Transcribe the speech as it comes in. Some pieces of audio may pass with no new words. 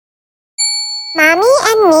Mommy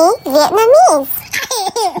and Me Vietnamese.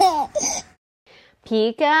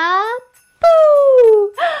 Peek-a-boo.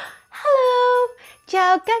 Hello,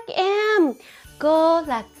 chào các em. Cô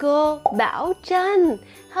là cô Bảo Trân.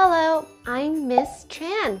 Hello, I'm Miss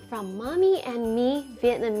Tran from Mommy and Me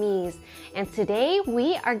Vietnamese. And today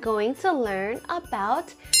we are going to learn about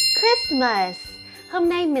Christmas. Hôm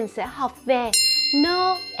nay mình sẽ học về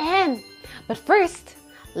Noel. But first,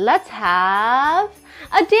 let's have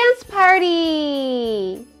a dance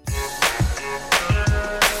party.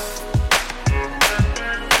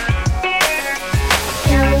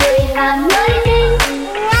 Chào người làm mới đến,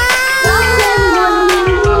 đón lên một niềm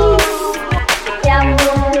vui. Chào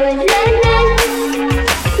mừng người lớn lên,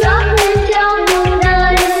 góp lên cho mừng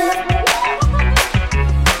đời.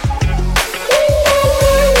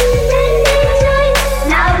 Đến chơi,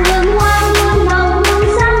 nào vườn hoa muôn màu muôn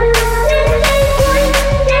xanh. Đến đây vui,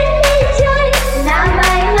 đến đây chơi, nào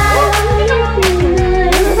bài hát nhất tình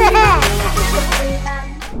người.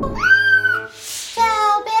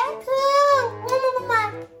 Chào bé thương.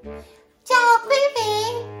 Chào quý vị.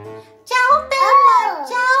 Cháu tên là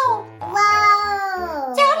Châu.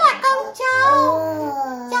 Cháu là con Châu.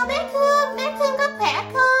 Chào bé thương có khỏe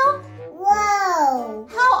không?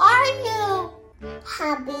 How are you?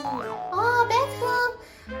 Happy. Bé thương,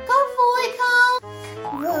 có vui không?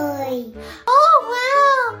 Vui.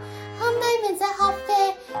 Wow. Hôm nay mình sẽ học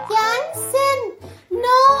về Giáng sinh,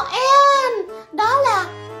 Noel. Đó là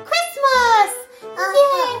Christmas.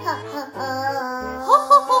 Yeah.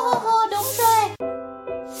 Đúng rồi.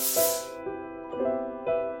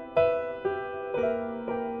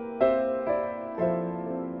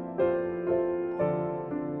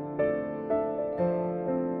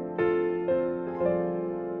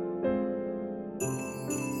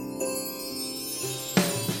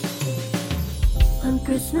 On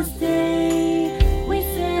Christmas Day, we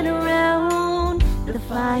sit around the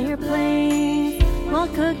fireplace while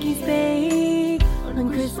cookies bake.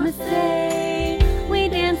 On Christmas Day, we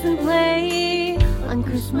dance and play. On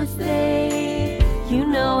Christmas Day, you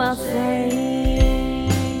know I'll say,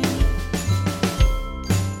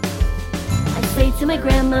 I say to my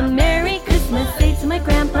grandma, Merry Christmas. Say to my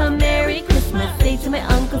grandpa, Merry Christmas. Say to my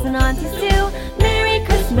uncles and aunties too, Merry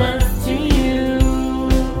Christmas to you.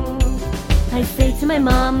 I say to my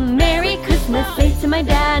mom, Merry Christmas. Say to my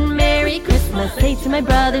dad, Merry Christmas. Say to my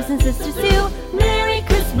brothers and sisters too, Merry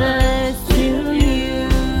Christmas to you.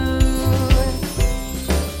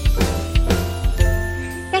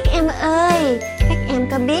 Các em ơi, các em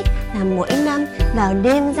có biết là mỗi năm vào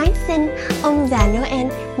đêm Giáng sinh, ông già Noel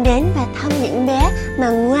đến và thăm những bé mà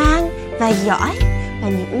ngoan và giỏi, và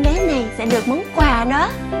những bé này sẽ được món quà đó.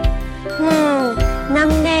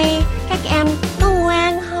 Năm nay các em có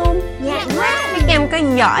ngoan không? Dạ ngoan. Các em có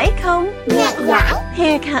giỏi không? Dạ giỏi.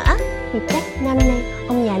 Thiệt hả? Thì chắc năm nay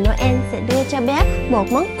ông già Noel sẽ đưa cho bé một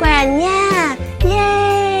món quà nha.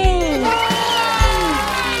 Yay!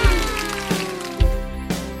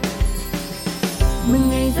 Mừng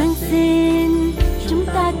ngày Giáng sinh, chúng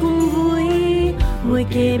ta cùng vui, ngồi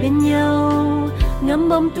kề bên nhau, ngắm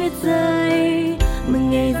bông tuyết rơi.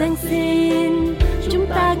 Mừng ngày Giáng sinh, chúng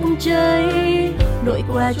ta cùng chơi, đội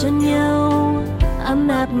quà cho nhau, ấm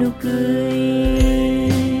áp nụ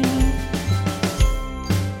cười.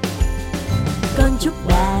 Con chúc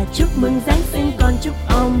bà chúc mừng Giáng sinh, con chúc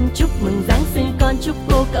ông chúc mừng Giáng sinh, con chúc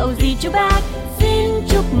cô cậu dì chú bác xin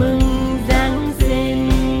chúc mừng Giáng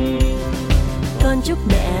sinh. Con chúc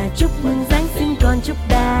mẹ chúc mừng Giáng sinh, con chúc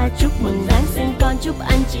ba chúc mừng Giáng sinh, con chúc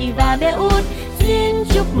anh chị và bé út xin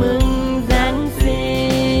chúc mừng Giáng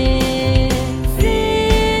sinh.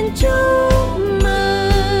 Xin chúc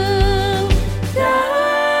mừng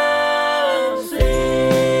Giáng sinh.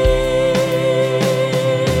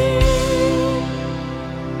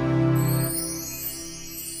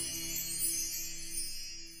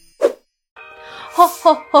 Ho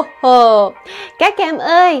ho ho ho. Các em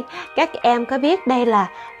ơi, các em có biết đây là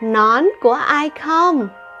nón của ai không?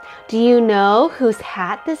 Do you know whose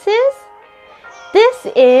hat this is?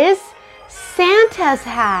 This is Santa's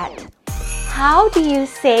hat. How do you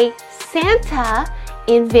say Santa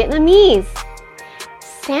in Vietnamese?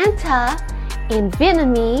 Santa in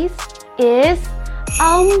Vietnamese is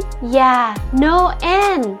ông già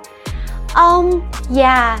Noel. Ông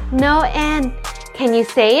già Noel. Can you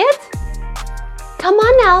say it? Come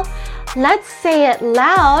on now, let's say it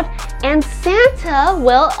loud and Santa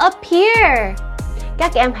will appear.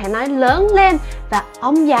 Các em hãy nói lớn lên và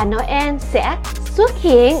ông già Noel sẽ xuất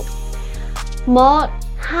hiện. 1,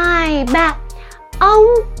 2, 3. Ông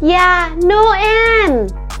già Noel.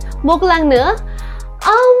 Một lần nữa.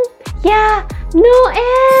 Ông già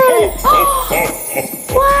Noel.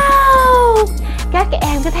 Wow!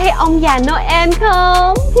 ông già Noel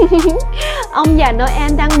không? Ông già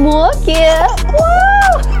Noel đang múa kìa.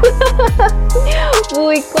 Wow.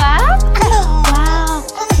 Vui quá. Wow.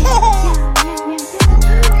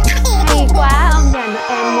 Hay quá, ông già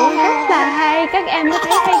Noel múa rất là hay. Các em có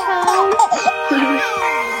thấy hay không?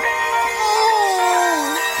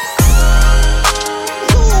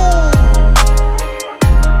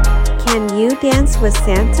 Can you dance with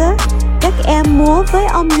Santa? Các em múa với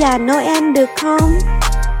ông già Noel được không?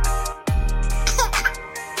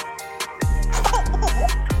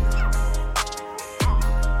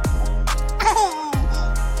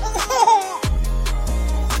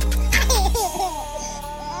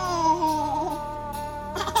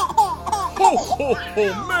 Ho, ho,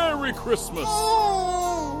 ho! Merry Christmas!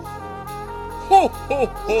 Ho, ho,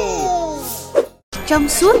 ho! Trong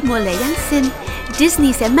suốt mùa lễ Giáng sinh,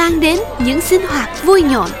 Disney sẽ mang đến những sinh hoạt vui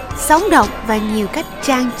nhộn, sống động và nhiều cách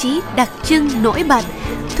trang trí đặc trưng nổi bật,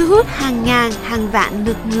 thu hút hàng ngàn, hàng vạn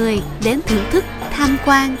lượt người đến thưởng thức, tham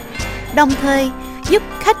quan, đồng thời giúp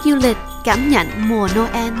khách du lịch cảm nhận mùa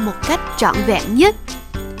Noel một cách trọn vẹn nhất.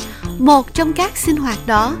 Một trong các sinh hoạt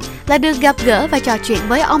đó là được gặp gỡ và trò chuyện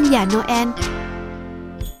với ông già Noel.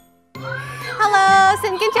 Hello,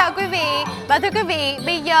 xin kính chào quý vị. Và thưa quý vị,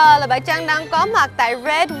 bây giờ là Bảo Trân đang có mặt tại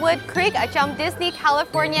Redwood Creek ở trong Disney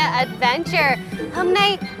California Adventure. Hôm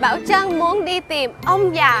nay Bảo Trân muốn đi tìm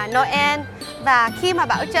ông già Noel. Và khi mà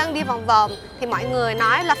Bảo Trân đi vòng vòng thì mọi người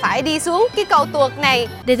nói là phải đi xuống cái cầu tuột này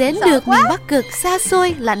để đến được miền Bắc Cực xa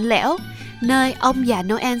xôi lạnh lẽo, nơi ông già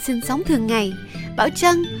Noel sinh sống thường ngày. Bảo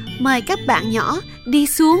Trân mời các bạn nhỏ đi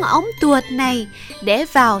xuống ống tuột này để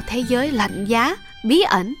vào thế giới lạnh giá, bí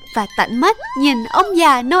ẩn và tận mắt nhìn ông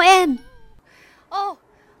già Noel.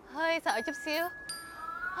 Hơi sợ chút xíu.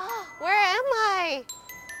 Where am I?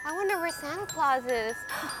 I wonder where Santa Claus is.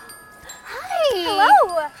 Hi.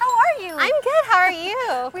 Hello, how are you? I'm good. How are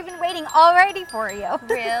you? We've been waiting already for you.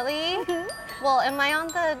 Really? Well, am I on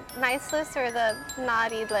the nice list or the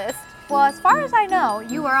naughty list? Well, as far as I know,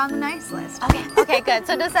 you are on the nice list. Okay, good.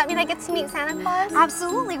 So does that mean I get to meet Santa Claus?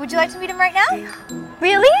 Absolutely. Would you like to meet him right now?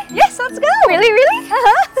 Really? Yes, let's go. Really?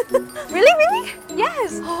 Uh-huh. Really?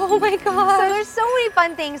 Yes. Oh my So gosh. there's so many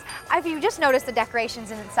fun things. If you just noticed the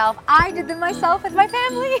decorations in itself, I did them myself with my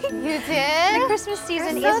family. You did? The Christmas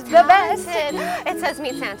season You're so is the best. talented. It says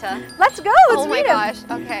meet Santa. Let's go. Let's Oh my meet him. gosh.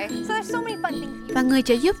 Okay. So there's so many fun things. Và người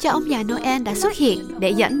trợ giúp cho ông già Noel đã xuất hiện để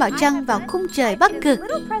dẫn Bảo Trân vào khung trời Bắc Cực.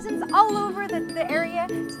 Little presents all over the area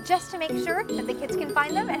just to make sure that the kids can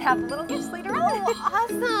find them and have little gifts later on. Oh,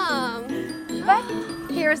 awesome. But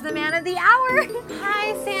here's the man of the hour.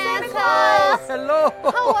 Hi, Santa. Claus. Hello!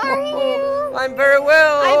 How are you? I'm very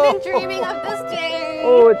well! I've been dreaming of this day.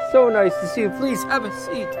 Oh, it's so nice to see you. Please have a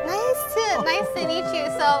seat. Nice to meet you.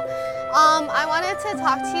 So, I wanted to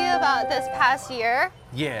talk to you about this past year.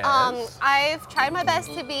 Yes. I've tried my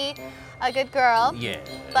best to be a good girl. Yes.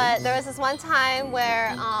 But there was this one time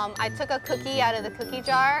where I took a cookie out of the cookie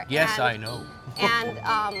jar. Yes, and, I know. And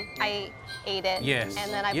I ate it. Yes,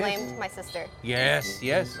 And then I yes. blamed my sister. Yes,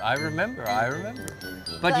 I remember.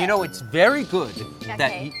 But you know, it's very good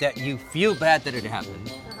Okay. that you feel bad that it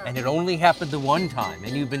happened, and it only happened the one time,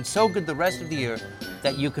 and you've been so good the rest of the year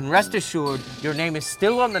that you can rest assured your name is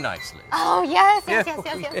still on the nice list. Oh, yes.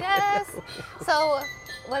 Yeah. So,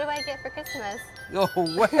 what do I get for Christmas? Oh,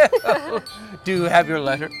 well. Do you have your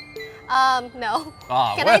letter? No.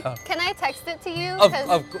 Ah, Can I text it to you?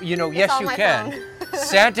 Yes, it's on you my can. phone.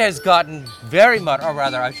 Santa has gotten very moderate, or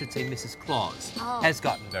rather, I should say, Mrs. Claus Oh. has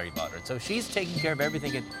gotten very moderate. So she's taking care of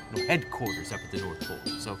everything at headquarters up at the North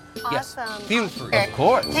Pole. So yes, Awesome. feel free. Okay. Of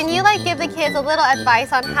course. Can you give the kids a little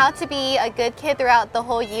advice on how to be a good kid throughout the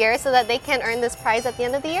whole year so that they can earn this prize at the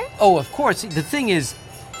end of the year? Oh, of course. The thing is,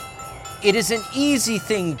 it is an easy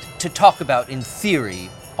thing to talk about in theory,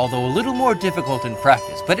 although a little more difficult in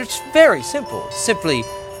practice. But it's very simple. Simply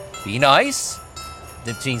be nice.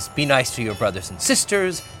 That means be nice to your brothers and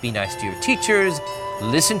sisters, be nice to your teachers,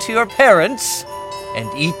 listen to your parents, and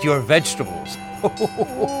eat your vegetables. Ooh,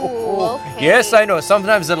 okay. Yes, I know.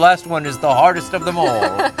 Sometimes the last one is the hardest of them all.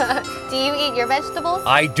 Do you eat your vegetables?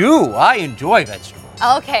 I do. I enjoy vegetables.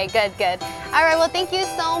 Okay, good. All right, well, thank you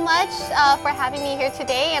so much for having me here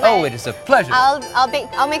today. And It is a pleasure.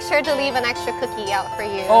 I'll make sure to leave an extra cookie out for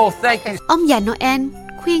you. Oh, thank you. Ông già Noel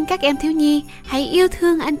khuyên các em thiếu nhi hãy yêu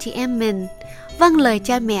thương anh chị em mình, vâng lời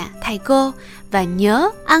cha mẹ, thầy cô và nhớ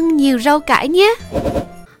ăn nhiều rau cải nhé.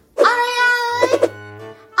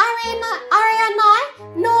 Aria nói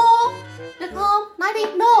no, được không? Nói đi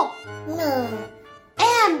no. No.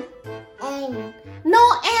 And. No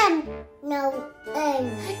and. No. And.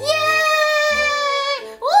 Yay!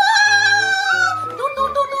 Wow! Tu tu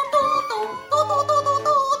tu tu tu tu tu tu tu tu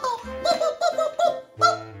tu tu.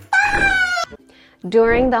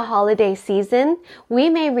 During the holiday season, we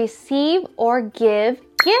may receive or give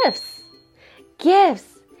gifts.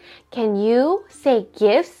 Gifts. Can you say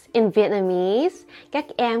gifts in Vietnamese? Các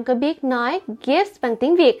em có biết nói gifts bằng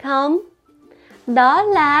tiếng Việt không? Đó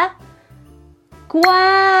là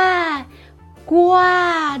quà.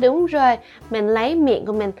 Quà, đúng rồi. Mình lấy miệng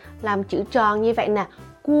của mình làm chữ tròn như vậy nè.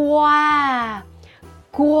 Quà.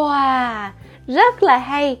 Quà. Rất là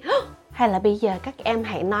hay. Hay là bây giờ các em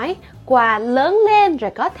hãy nói quà lớn lên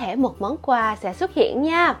rồi có thể một món quà sẽ xuất hiện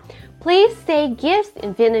nha. Please say gifts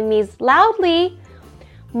in Vietnamese loudly.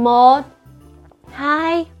 1,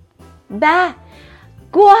 2, 3.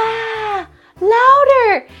 Quà.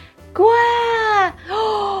 Louder. Quà.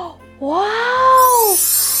 Wow.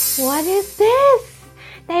 What is this?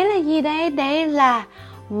 Đây là gì đây? Đây là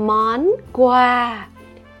món quà.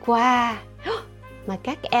 Quà. Mà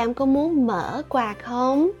các em có muốn mở quà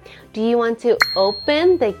không? Do you want to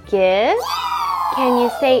open the gift? Can you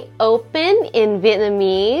say open in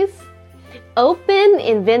Vietnamese? Open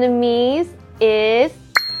in Vietnamese is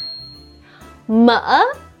mở.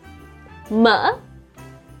 Mở.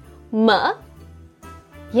 Mở.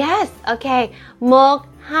 Yes, okay. 1,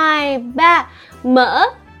 2, 3. Mở.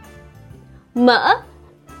 Mở.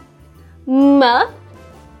 Mở.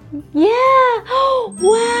 Yeah.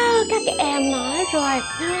 Wow, các em nói rồi.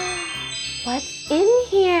 What's in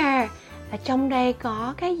here? Ở trong đây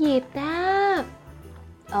có cái gì ta?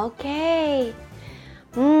 Ok.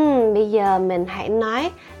 Bây giờ mình hãy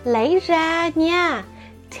nói lấy ra nha.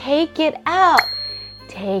 Take it out.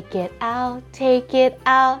 Take it out. Take it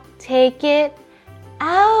out. Take it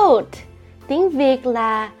out. Tiếng Việt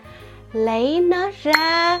là lấy nó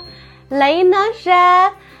ra. Lấy nó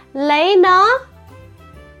ra. Lấy nó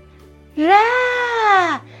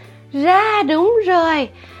ra. Ra, đúng rồi.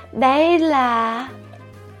 Đây là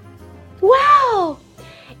wow.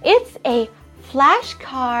 It's a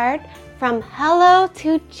flashcard from Hello to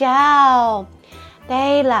Chào.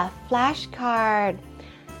 Đây là flashcard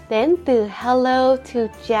đến từ Hello to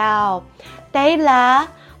Chào. Đây là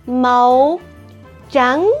màu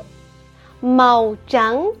trắng. Màu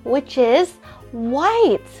trắng, which is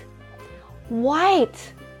white. White.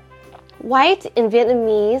 White in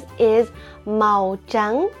Vietnamese is màu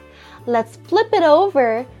trắng. Let's flip it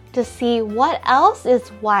over to see what else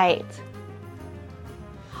is white.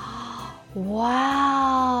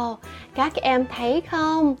 Wow! Các em thấy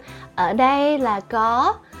không? Ở đây là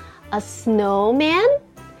có a snowman.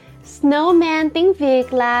 Snowman tiếng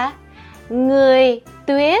Việt là người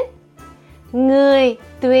tuyết. Người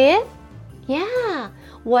tuyết. Yeah.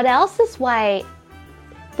 What else is white?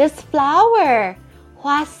 This flower.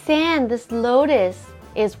 Hoa sen, this lotus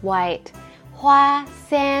is white. Hoa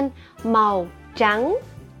sen màu trắng.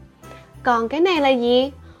 Còn cái này là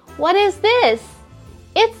gì? What is this?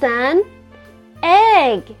 It's an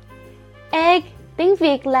egg. Egg tiếng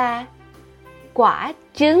Việt là quả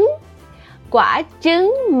trứng. Quả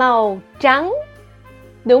trứng màu trắng.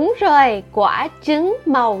 Đúng rồi, quả trứng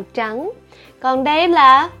màu trắng. Còn đây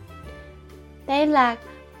là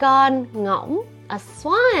con ngỗng, a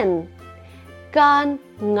swan. Con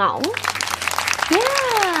ngỗng.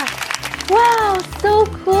 Yeah. Wow, so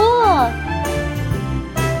cool.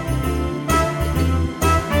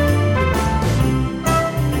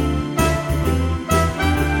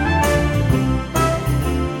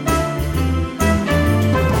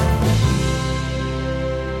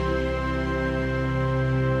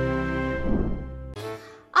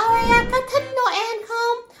 Aria có thích Noel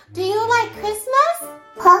không? Do you like Christmas?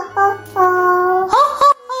 Ho ho ho. Ho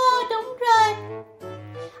ho ho, đúng rồi.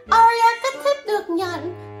 Aria có thích được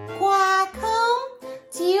nhận quà không?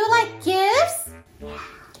 Do you like gifts?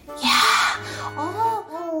 Yeah. Oh,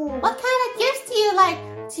 what kind of gifts do you like?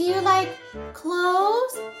 Do you like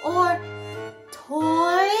clothes or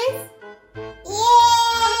toys?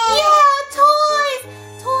 Yeah, toys.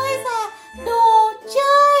 Toys là đồ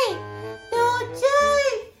chơi. Đồ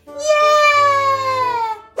chơi. Yeah.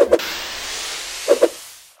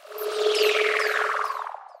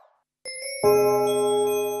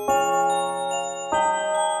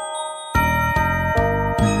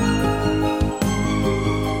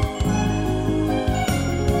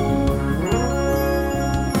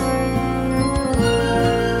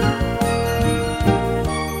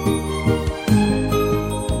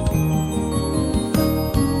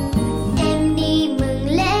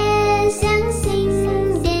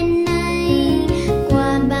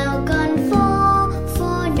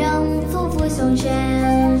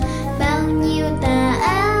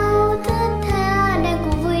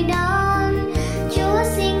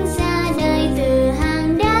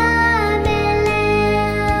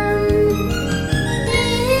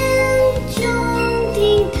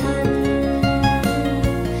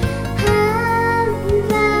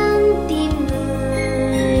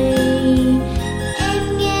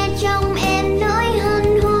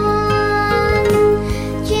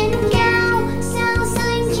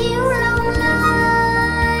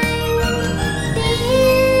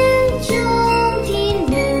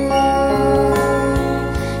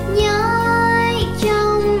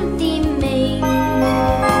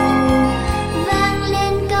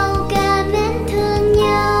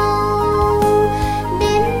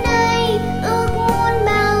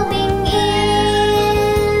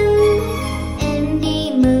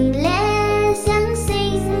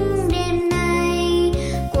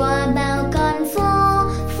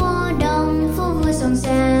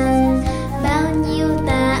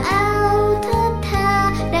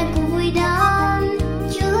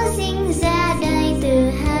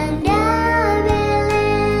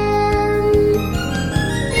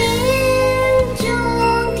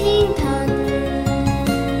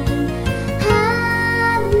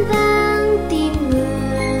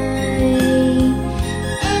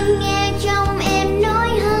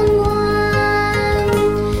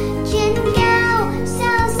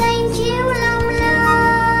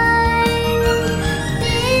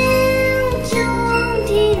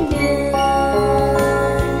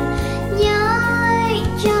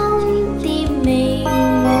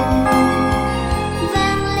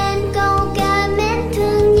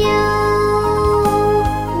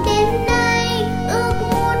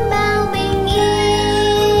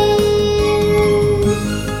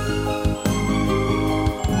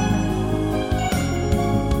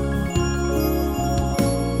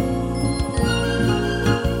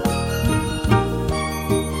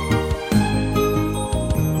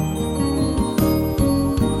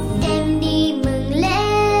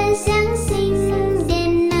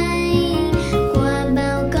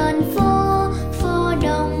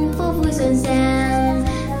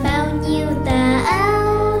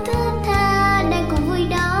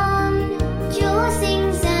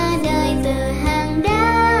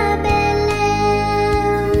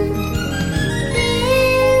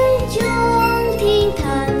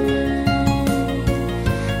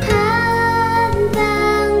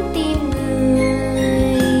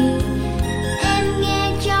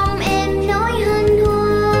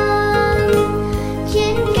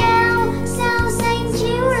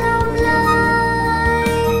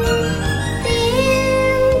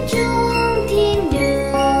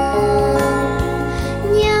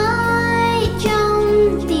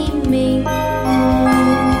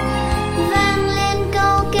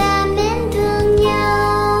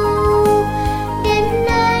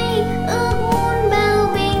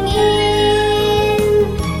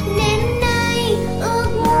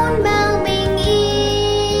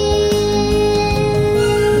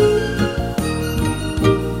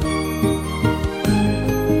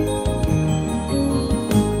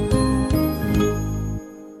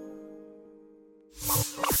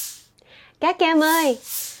 Các em ơi,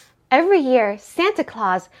 every year Santa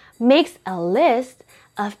Claus makes a list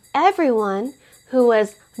of everyone who was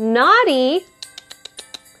naughty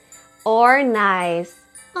or nice.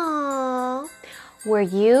 Aww. Were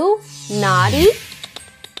you naughty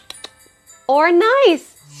or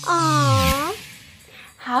nice? Aww.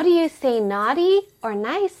 How do you say naughty or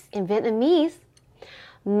nice in Vietnamese?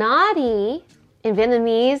 Naughty in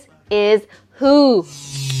Vietnamese is who.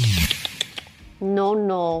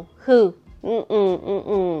 No, who.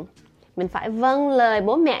 Mình phải vâng lời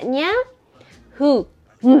bố mẹ nhé. Who.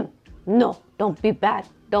 No, don't be bad.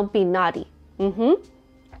 Don't be naughty.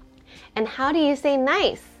 And how do you say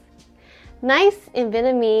nice? Nice in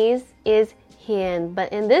Vietnamese is hiền, but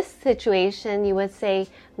in this situation you would say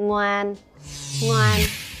ngoan. Ngoan.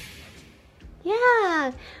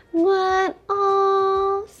 Yeah, ngoan.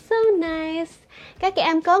 Oh, so nice. Các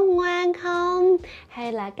em có ngoan không?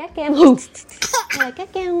 Hay là các em hù? Hay là các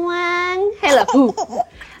em ngoan? Hay là hù?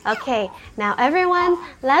 Okay, now everyone,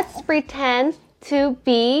 let's pretend to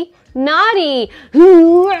be naughty.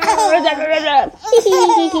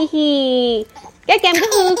 Các em có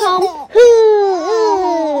hư không?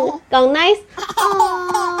 Còn nice?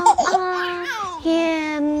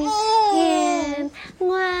 Hiền, hiền,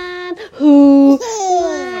 ngoan,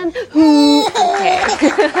 ngoan, Okay.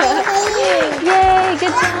 Yay,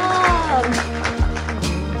 good job.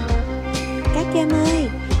 Các em ơi,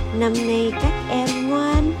 năm nay các em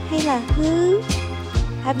ngoan hay là hư?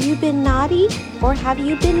 Have you been naughty or have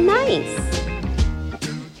you been nice?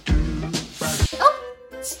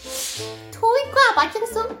 Thúi quá, bỏ chân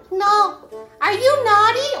xuống. No. Are you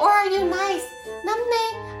naughty or are you nice? Năm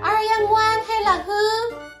nay, Arya ngoan hay là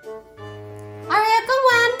hư? Arya có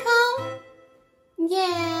ngoan không?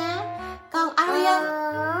 Yeah. Còn Arya...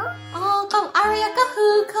 còn Arya có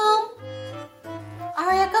hư không?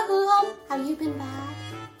 Arya có hư không? Have you been bad?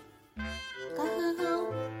 Có hư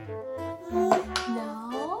không?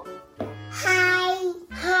 No.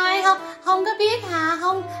 Hai không có biết hả?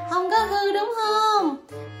 Không có hư đúng không?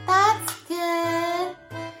 That's good.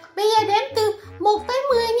 Bây giờ đếm từ 1 tới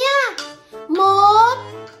 10 nha. 1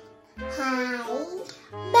 2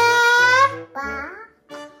 3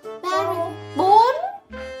 4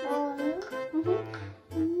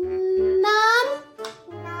 5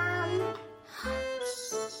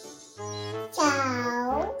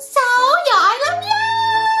 6. Giỏi lắm nha.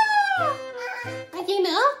 Cái gì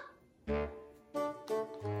nữa?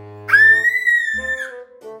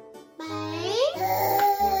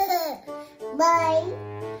 7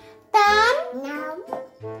 8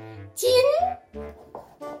 9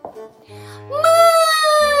 10.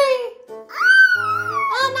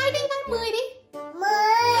 Nói đi, nói 10 đi. 10.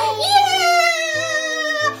 Yeah.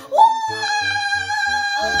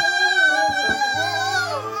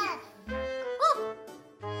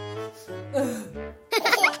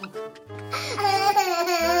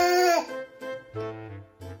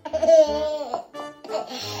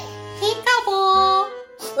 Peekaboo.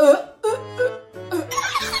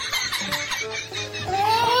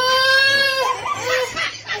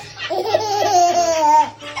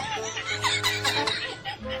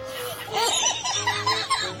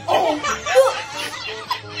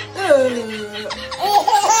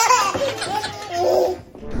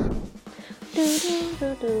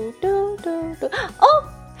 Oh,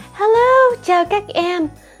 hello, chào các em.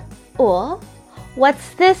 Ủa, what's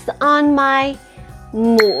this on my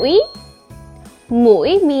mũi?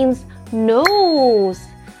 Mũi means nose.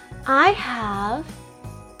 I have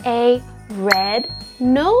a red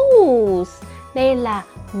nose. Đây là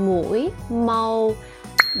mũi màu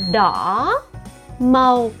đỏ.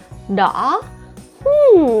 Màu đỏ.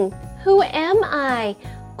 Who am I?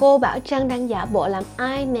 Cô Bảo Trân đang giả bộ làm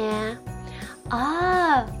ai nè?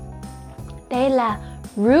 Đây là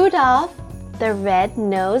Rudolph the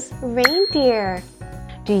red-nosed reindeer.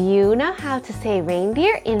 Do you know how to say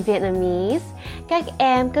reindeer in Vietnamese? Các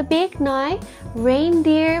em có biết nói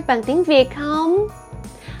reindeer bằng tiếng Việt không?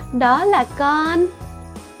 Đó là con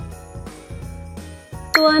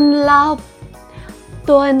tuần lộc.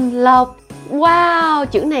 Tuần lộc. Wow,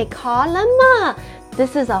 chữ này khó lắm á.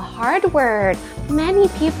 This is a hard word. Many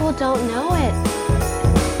people don't know it.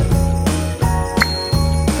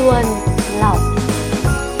 Tuần lộc.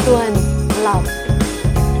 Tuần lộc.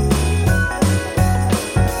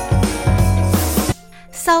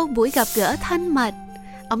 Sau buổi gặp gỡ thân mật,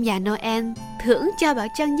 ông già Noel thưởng cho Bảo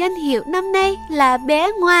Trân danh hiệu năm nay là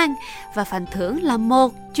bé ngoan và phần thưởng là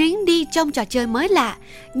một chuyến đi trong trò chơi mới lạ,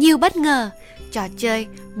 nhiều bất ngờ, trò chơi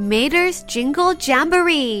Mater's Jingle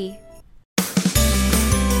Jamboree.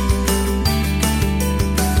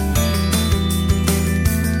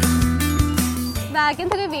 Và kính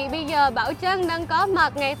thưa quý vị, bây bây giờ Bảo Trân đang có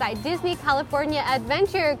mặt ngay tại Disney California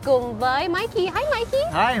Adventure cùng với Mikey. Hi Mikey.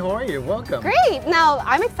 Hi, how are you? Welcome. Great. Now,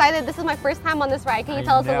 I'm excited. This is my first time on this ride. Can you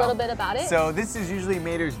tell us a little bit about it? So this is usually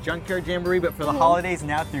Mater's Junkyard Jamboree, but for the holidays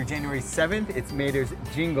now through January 7th, it's Mater's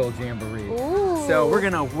Jingle Jamboree. Ooh. So we're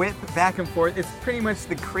gonna whip back and forth. It's pretty much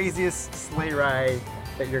the craziest sleigh ride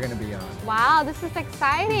that you're gonna be on. Wow, this is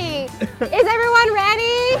exciting. Is everyone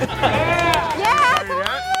ready? Yeah, come on,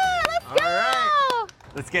 let's go. All right.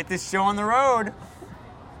 Let's get this show on the road.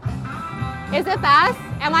 Is it fast?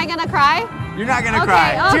 Am I gonna cry? You're not gonna Okay,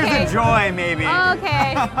 cry. okay. Tears of joy, maybe.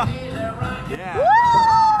 Okay. Yeah.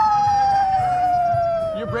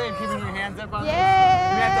 You're brave keeping your hands up on this.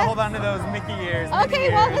 Yeah. You have to hold on to those Mickey ears. Okay,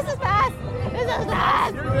 well, this is fast. This is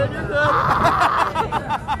fast. You're good, you're good.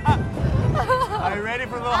 Are you ready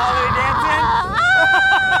for a little holiday dancing?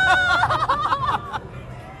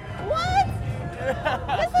 What?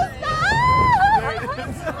 This is fast.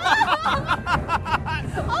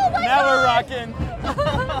 Oh my Now God. we're rocking.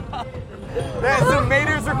 Yeah, so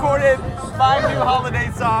Mater's recorded 5 new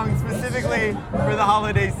holiday songs specifically for the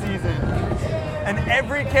holiday season. And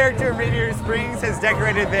every character of Radiator Springs has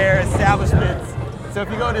decorated their establishments. So if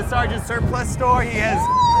you go to Sergeant's Surplus store, he has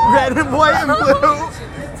red and white and blue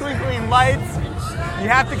twinkling lights. You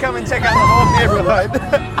have to come and check out the whole neighborhood.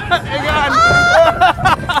 Hang on.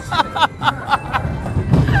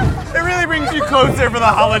 It really brings you closer for the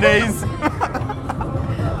holidays.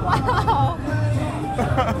 Wow.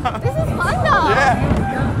 This is fun though. Yeah.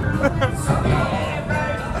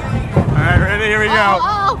 All right, ready? Here we go.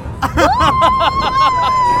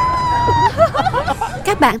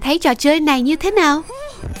 Các bạn thấy trò chơi này như thế nào?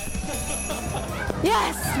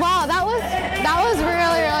 Yes, wow, that was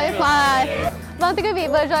really fun. Vâng, thưa quý vị,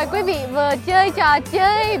 vừa rồi quý vị vừa chơi trò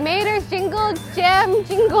chơi Mater's Jingle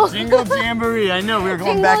Jamboree. I know we were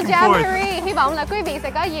going Jingle back and forth. Jamboree. Hy vọng là quý vị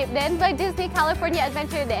sẽ có dịp đến với Disney California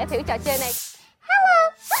Adventure để thử trò chơi này.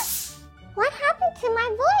 Hello. What happened to my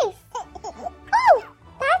voice? Oh,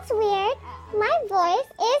 that's weird. My voice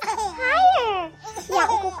is higher. Giọng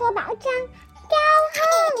của cô Bảo Trân cao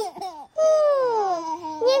hơn.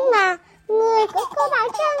 Nhưng mà người của cô Bảo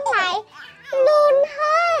Trân lại lùn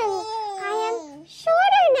hơn. I am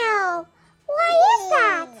shorter now. Why is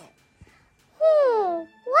that?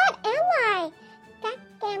 What am I? Các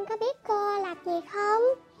em có biết cô là gì không?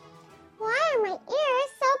 Why are my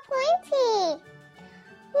ears so pointy?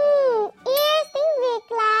 Ears tiếng Việt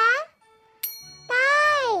là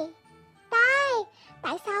tai.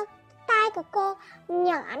 Tại sao tai của cô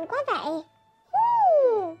nhọn quá vậy?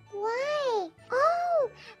 Why?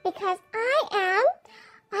 Oh, because I am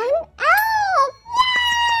an elf.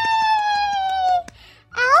 Yay!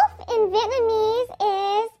 Elf in Vietnamese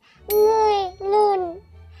is người lùn.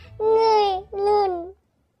 Người lùn.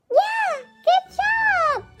 Yeah, good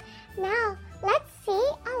job. Now, let's see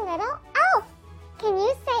a little elf. Can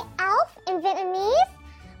you say elf in Vietnamese?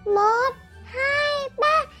 1, 2, 3.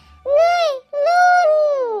 Người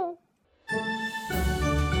lùn.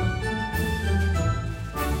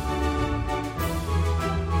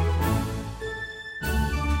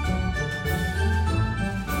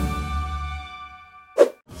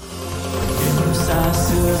 Xa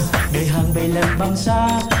xưa đời hàng bầy lem băng giá,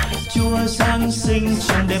 Chúa Giáng sinh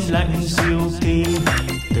trong đêm lạnh diệu kỳ.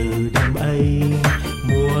 Từ đêm ấy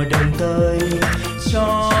mùa đông tới,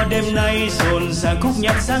 cho đêm nay rộn ràng khúc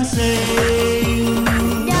nhạc Giáng sinh. Mùa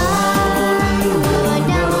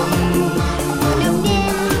đông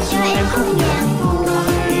đêm cho em khúc nhạc vui,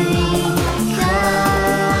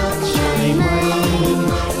 khắp trời mây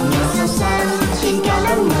nhạc sao sáng trên cả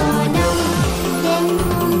lớp mùa đông. Đêm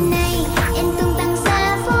hôm nay em tung tăng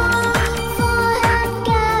ra phố, phố hát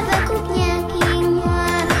ca và khúc nhạc hiền hòa,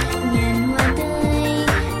 ngàn hoa tươi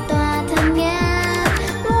tỏa thơm ngát.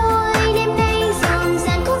 Mỗi đêm nay rộn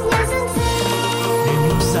ràng khúc nhạc Giáng sinh.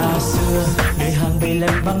 Đêm xa xưa đời hàng bầy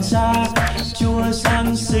lem băng giá, Chúa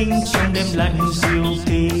Giáng sinh trong đêm lạnh diệu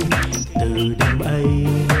kỳ. Từ đêm ấy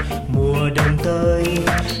mùa đông tới,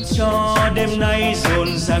 cho đêm nay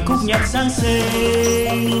rộn ràng khúc nhạc Giáng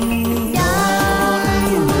sinh.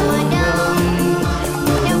 Mùa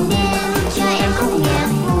đông đêm cho em khúc nhạc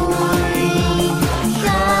vui,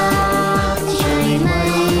 khắp trời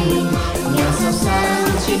mây nhạc sao sáng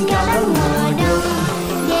trên cả lớp mùa đông.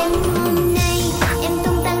 Đêm hôm nay em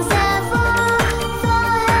tung tăng ra phố, phố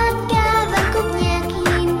hát ca và khúc nhạc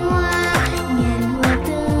hiền hòa, ngàn hoa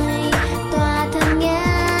tươi tỏa thơm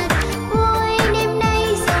ngát. Mỗi đêm nay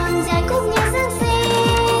rộn ràng khúc nhạc Giáng sinh.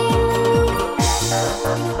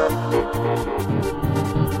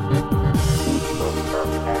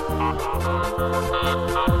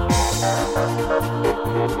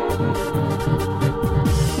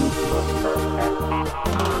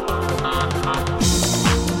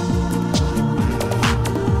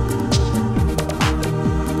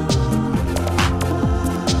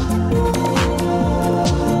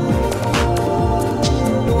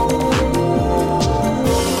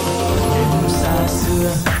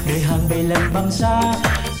 bằng da.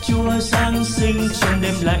 Chúa Giáng sinh trong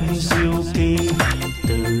đêm lạnh dịu kỳ.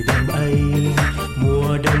 Từ đêm ấy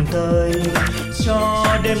mùa đông tới, cho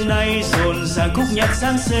đêm nay rộn ràng khúc nhạc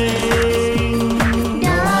Giáng sinh.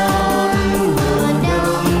 Đón mùa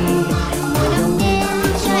đông đến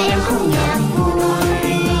cho em khúc nhạc vui.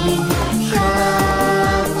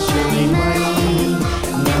 Khắp trời mây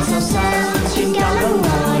đèn sao sáng trên cao ngỡ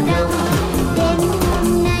mùa đông. Đêm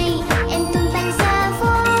hôm nay em tung tăng ra phố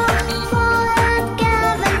hát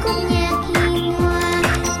ca vang khúc nhạc hiền hòa.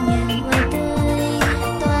 Nhạc hoa tươi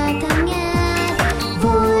tỏa thơm ngát.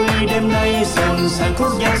 Vui đêm nay rộn ràng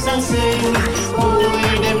khúc nhạc Giáng sinh. Vui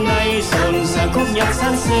đêm nay rộn ràng khúc nhạc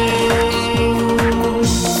Giáng sinh.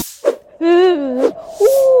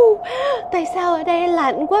 Tại sao ở đây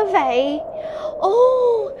lạnh quá vậy?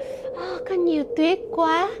 Có nhiều tuyết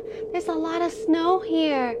quá. There's a lot of snow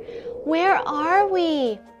here. Where are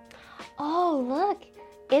we? Oh, look.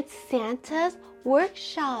 It's Santa's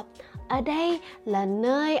workshop. Ở đây là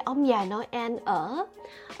nơi ông già Noel ở.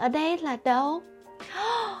 Ở đây là đâu?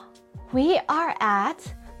 We are at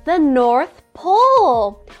the North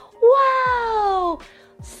Pole. Wow!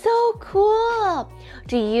 So cool!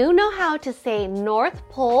 Do you know how to say North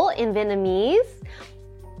Pole in Vietnamese?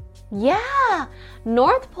 Yeah!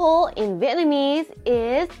 North Pole in Vietnamese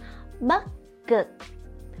is Bắc Cực.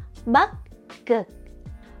 Bắc Cực.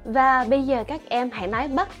 Và bây giờ các em hãy nói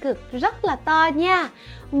Bắc Cực rất là to nha.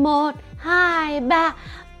 1, 2, 3.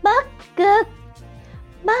 Bắc Cực.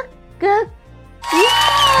 Bắc Cực.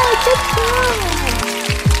 Yeah! Good job!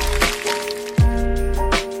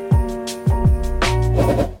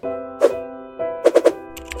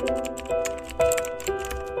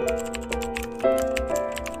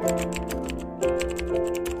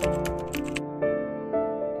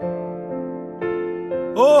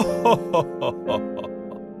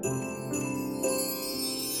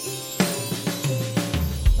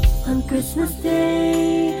 On Christmas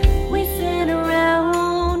Day, we sit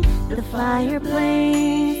around the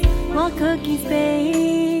fireplace while cookies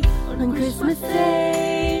bake. On Christmas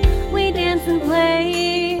Day, we dance and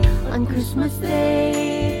play. On Christmas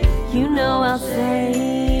Day, you know I'll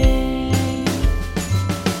say,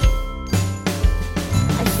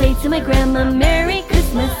 I say to my grandma, Merry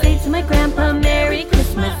Christmas. Say to my grandpa, Merry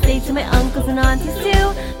Christmas. Say to my uncles and aunties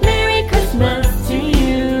too, Merry Christmas to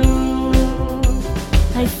you.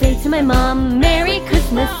 I say to my mom, Merry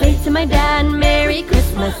Christmas. Say to my dad, Merry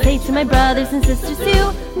Christmas. Say to my brothers and sisters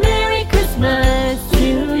too, Merry Christmas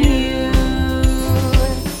to you.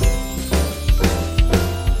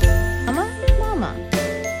 Mama, mama.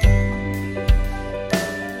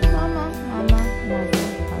 Mama, mama, mama.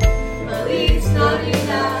 Feliz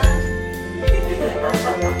Navidad.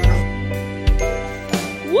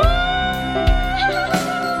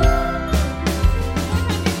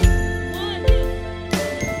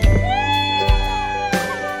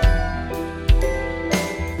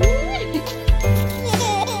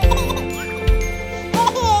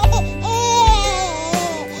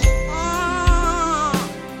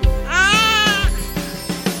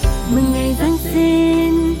 Mừng ngày Giáng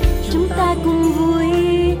sinh, chúng ta cùng vui,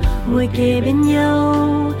 ngồi kề bên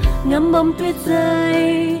nhau, ngắm bông tuyết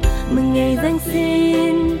rơi. Mừng ngày Giáng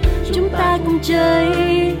sinh, chúng ta cùng chơi,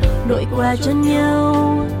 đội quà cho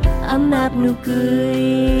nhau, ấm áp nụ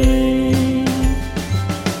cười.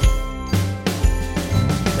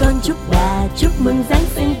 Con chúc bà chúc mừng Giáng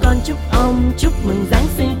sinh, con chúc ông chúc mừng Giáng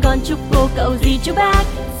sinh, con chúc cô cậu dì chú bác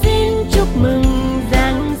xin chúc mừng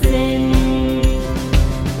Giáng sinh.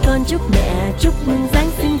 Con chúc mẹ chúc mừng Giáng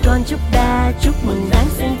sinh, con chúc ba chúc mừng Giáng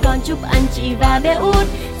sinh, con chúc anh chị và bé út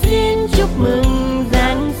xin chúc mừng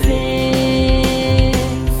Giáng sinh.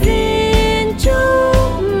 Xin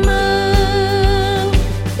chúc mừng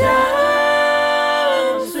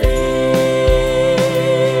Giáng sinh.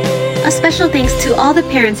 A special thanks to all the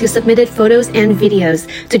parents who submitted photos and videos.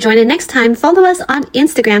 To join in next time, follow us on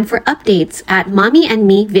Instagram for updates at Mommy and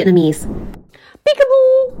Me Vietnamese.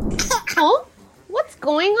 Peekaboo! Oh, what's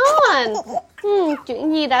going on?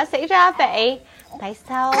 Chuyện gì đã xảy ra vậy? Tại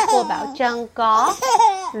sao cô Bảo Trân có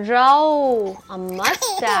râu, a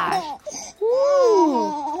mustache?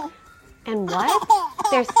 And what?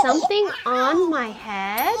 There's something on my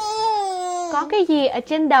head? Có cái gì ở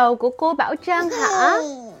trên đầu của cô Bảo Trân hả?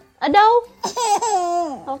 Ở đâu?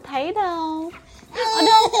 Không thấy đâu. Ở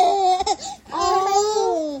đâu?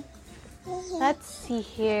 Oh. Let's see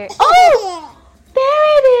here. Oh!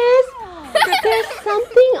 There it is! There's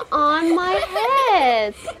something on my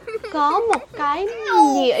head. Có một cái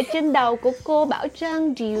gì ở trên đầu của cô Bảo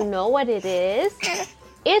Trân. Do you know what it is?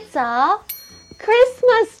 It's a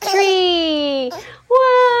Christmas tree.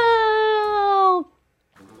 Wow!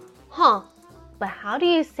 do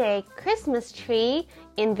you say Christmas tree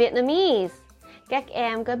in Vietnamese? Các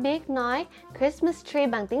em có biết nói Christmas tree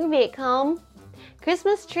bằng tiếng Việt không?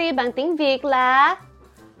 Christmas tree bằng tiếng Việt là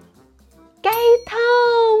cây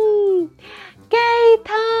thông. Cây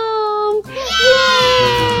thông. Yay!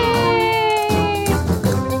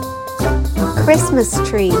 Christmas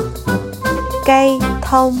tree. Cây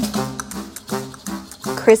thông.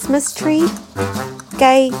 Christmas tree.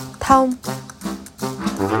 Cây thông.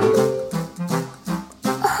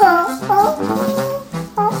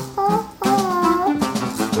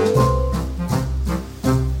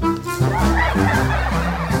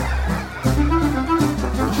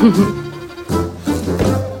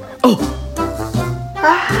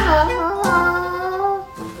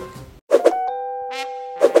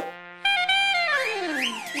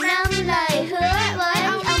 Năm lời hứa với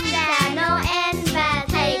ông già Noel và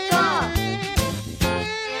thầy cô.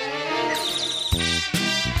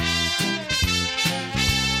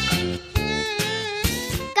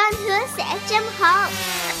 Con hứa sẽ chăm học.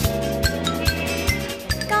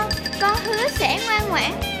 Con hứa sẽ ngoan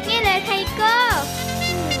ngoãn nghe lời thầy cô.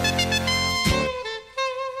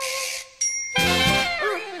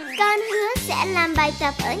 Con hứa sẽ làm bài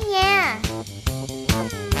tập ở nhà.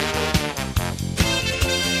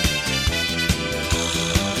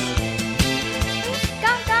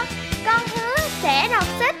 Con hứa sẽ đọc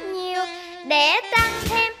sách nhiều để tăng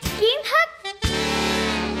thêm kiến thức.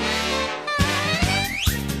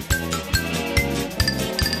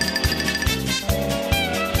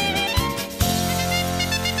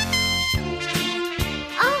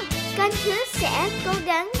 Con hứa sẽ cố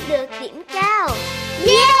gắng được điểm cao.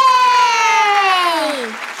 Yeah!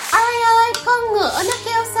 Ai ơi, con ngựa nó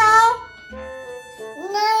kêu sao?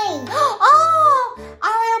 Này.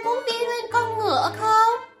 Ariel muốn đi lên con ngựa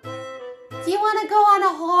không? Do you want to go on a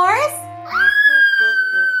horse?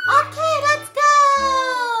 Okay, let's go!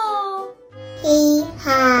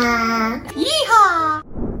 Yeehaw. Yeehaw!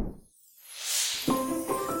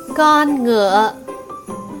 Con ngựa.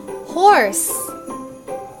 Horse.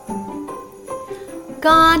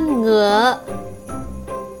 Con ngựa.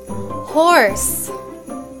 Horse.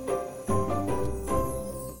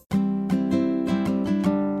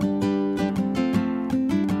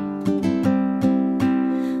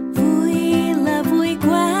 Vui là vui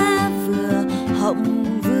quá, vừa học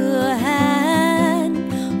vừa hát,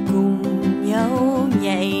 cùng nhau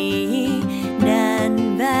nhảy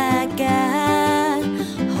đàn và ca,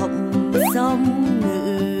 học song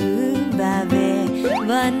ngữ và về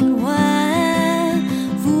văn hóa.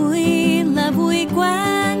 Vui là vui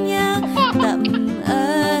quá nhớ tạm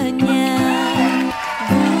ở nhà.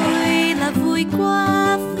 Vui là vui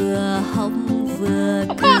quá, vừa học vừa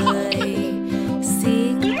cười,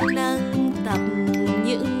 siêng năng tập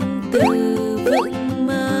những từ vựng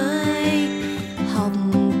mới, học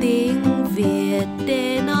tiếng Việt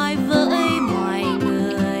để nói với mọi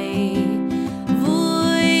người.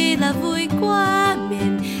 Vui là vui quá,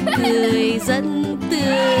 miền cười rất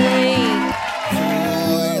tươi.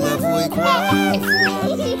 Vui là vui quá,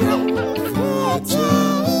 vừa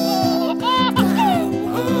chơi, cảm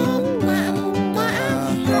ơn bạn đã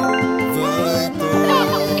với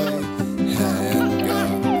tôi. Hẹn gặp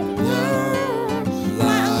nhau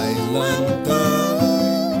lại lần tới.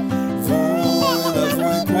 Vui là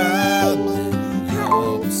vui quá, mình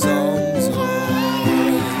học xong rồi.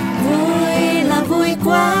 Vui là vui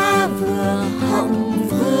quá, vừa học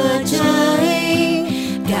vừa chơi.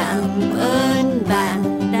 Cảm ơn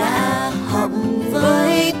bạn đã học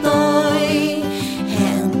với tôi.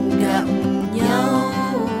 Hẹn gặp nhau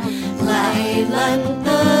lại lần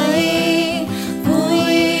tới.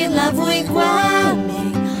 Vui là vui quá,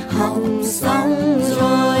 mình học xong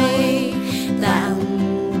rồi. Tạm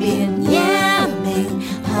biệt nhé, mình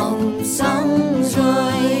học xong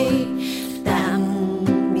rồi. Tạm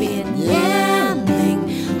biệt nhé, mình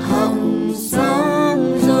học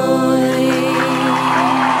xong rồi.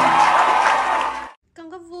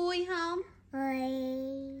 Con có vui không?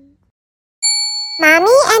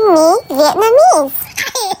 Mommy and Me Vietnamese.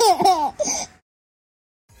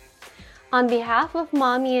 On behalf of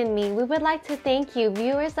Mommy and Me, we would like to thank you,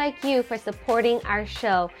 viewers like you, for supporting our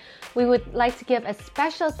show. We would like to give a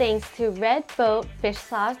special thanks to Red Boat Fish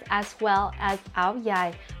Sauce as well as Áo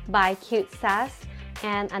Dài by Cute Sass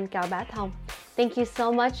and Ăn Cao Bá Thông. Thank you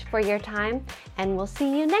so much for your time, and we'll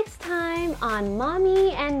see you next time on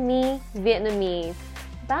Mommy and Me Vietnamese.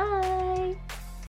 Bye!